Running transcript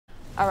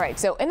All right,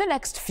 so in the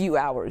next few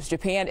hours,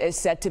 Japan is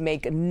set to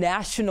make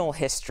national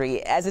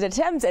history as it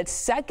attempts its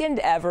second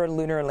ever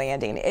lunar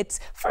landing. Its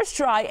first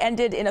try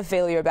ended in a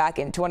failure back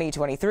in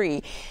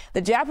 2023.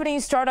 The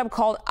Japanese startup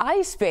called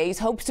iSpace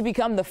hopes to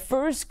become the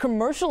first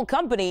commercial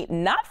company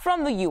not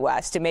from the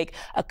U.S. to make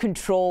a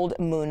controlled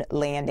moon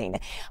landing.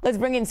 Let's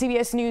bring in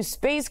CBS News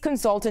space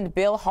consultant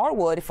Bill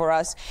Harwood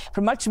for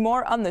much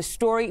more on the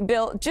story.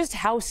 Bill, just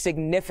how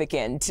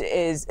significant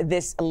is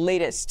this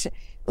latest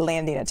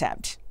landing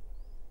attempt?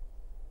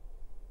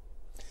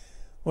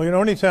 Well,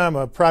 anytime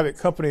a private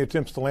company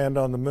attempts to land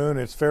on the moon,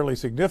 it's fairly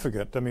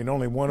significant. I mean,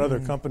 only one other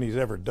company's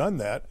ever done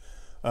that.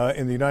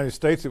 In the United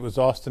States, it was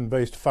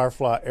Austin-based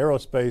Firefly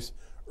Aerospace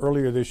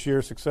earlier this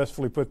year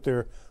successfully put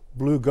their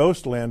Blue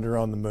Ghost lander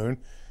on the moon.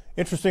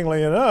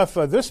 Interestingly enough,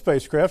 this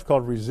spacecraft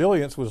called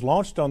Resilience was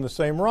launched on the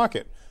same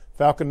rocket,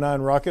 Falcon 9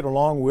 rocket,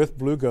 along with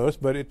Blue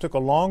Ghost, but it took a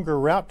longer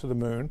route to the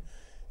moon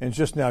and is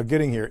just now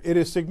getting here. It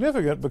is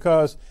significant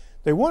because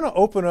they want to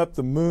open up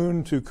the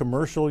moon to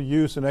commercial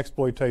use and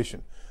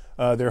exploitation.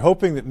 They're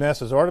hoping that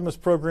NASA's Artemis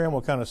program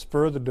will kind of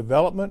spur the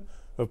development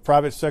of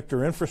private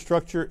sector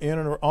infrastructure in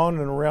and on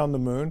and around the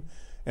moon.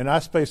 And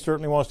iSpace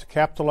certainly wants to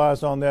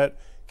capitalize on that,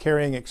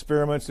 carrying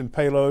experiments and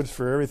payloads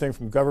for everything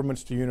from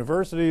governments to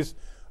universities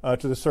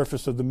to the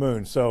surface of the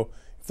moon. So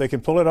if they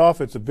can pull it off,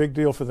 it's a big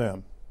deal for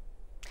them.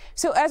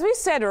 So as we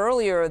said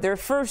earlier, their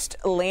first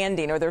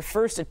landing or their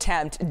first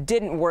attempt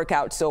didn't work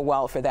out so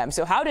well for them.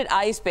 So how did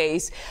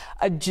iSpace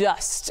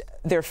adjust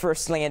their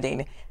first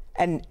landing?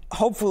 And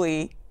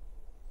hopefully,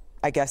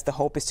 I guess the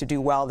hope is to do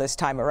well this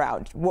time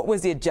around. What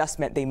was the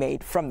adjustment they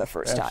made from the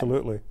first time?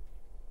 Absolutely.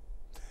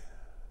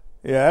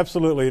 Yeah,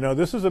 absolutely.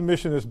 This is a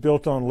mission that's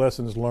built on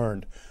lessons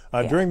learned.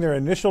 During their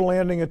initial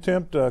landing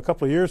attempt a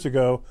couple of years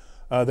ago,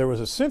 there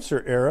was a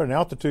sensor error, an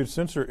altitude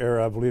sensor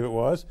error, I believe it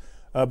was.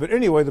 But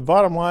anyway, the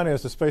bottom line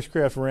is the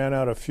spacecraft ran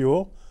out of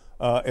fuel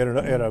at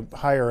a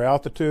higher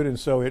altitude, and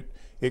so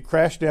it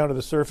crashed down to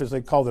the surface.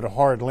 They called it a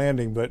hard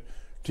landing, but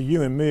to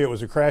you and me, it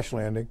was a crash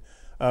landing.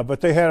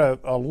 But they had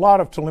a lot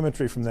of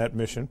telemetry from that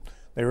mission.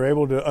 They were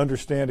able to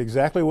understand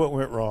exactly what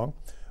went wrong.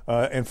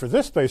 And for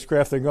this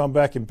spacecraft, they've gone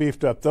back and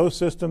beefed up those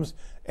systems,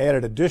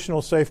 added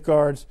additional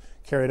safeguards,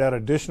 carried out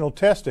additional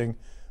testing,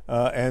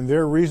 and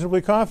they're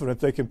reasonably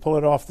confident they can pull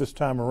it off this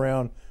time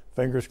around.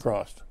 Fingers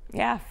crossed.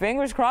 Yeah,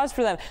 fingers crossed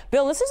for them.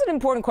 Bill, this is an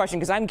important question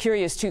because I'm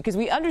curious too, because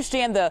we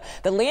understand the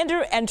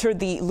lander entered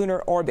the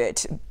lunar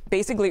orbit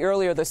basically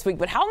earlier this week,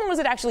 but how long does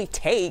it actually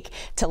take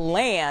to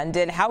land,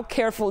 and how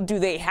careful do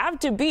they have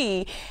to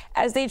be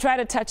as they try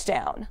to touch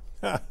down?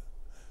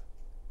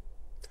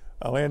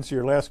 I'll answer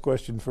your last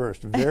question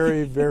first.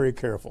 Very, very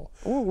careful.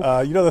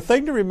 The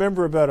thing to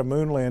remember about a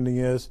moon landing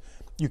is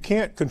you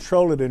can't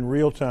control it in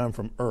real time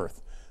from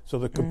Earth. So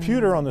the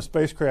computer on the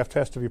spacecraft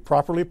has to be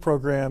properly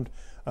programmed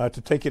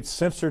to take its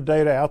sensor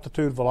data,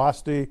 altitude,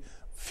 velocity,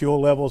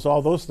 fuel levels,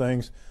 all those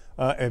things,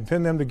 and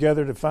pin them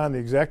together to find the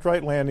exact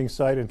right landing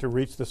site and to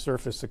reach the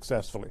surface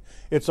successfully.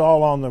 It's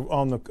all on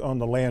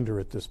the lander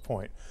at this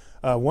point.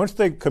 Once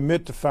they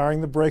commit to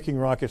firing the braking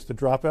rockets to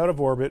drop out of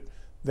orbit,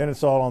 then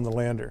it's all on the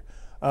lander.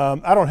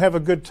 I don't have a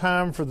good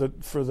time for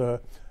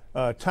the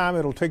time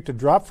it'll take to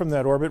drop from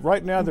that orbit.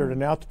 Right now, they're at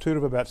an altitude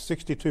of about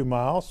 62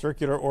 miles,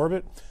 circular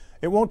orbit.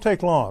 It won't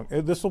take long.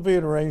 This will be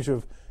in a range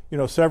of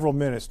several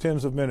minutes,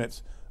 tens of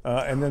minutes,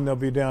 and then they'll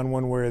be down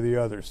one way or the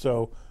other.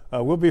 So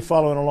we'll be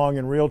following along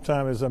in real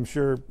time, as I'm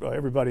sure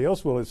everybody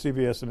else will at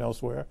CBS and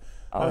elsewhere.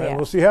 And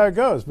we'll see how it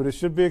goes, but it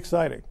should be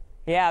exciting.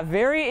 Yeah,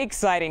 very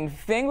exciting.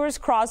 Fingers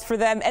crossed for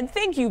them. And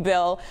thank you,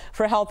 Bill,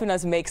 for helping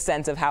us make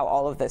sense of how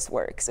all of this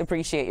works.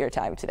 Appreciate your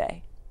time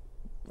today.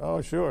 Oh,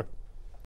 sure.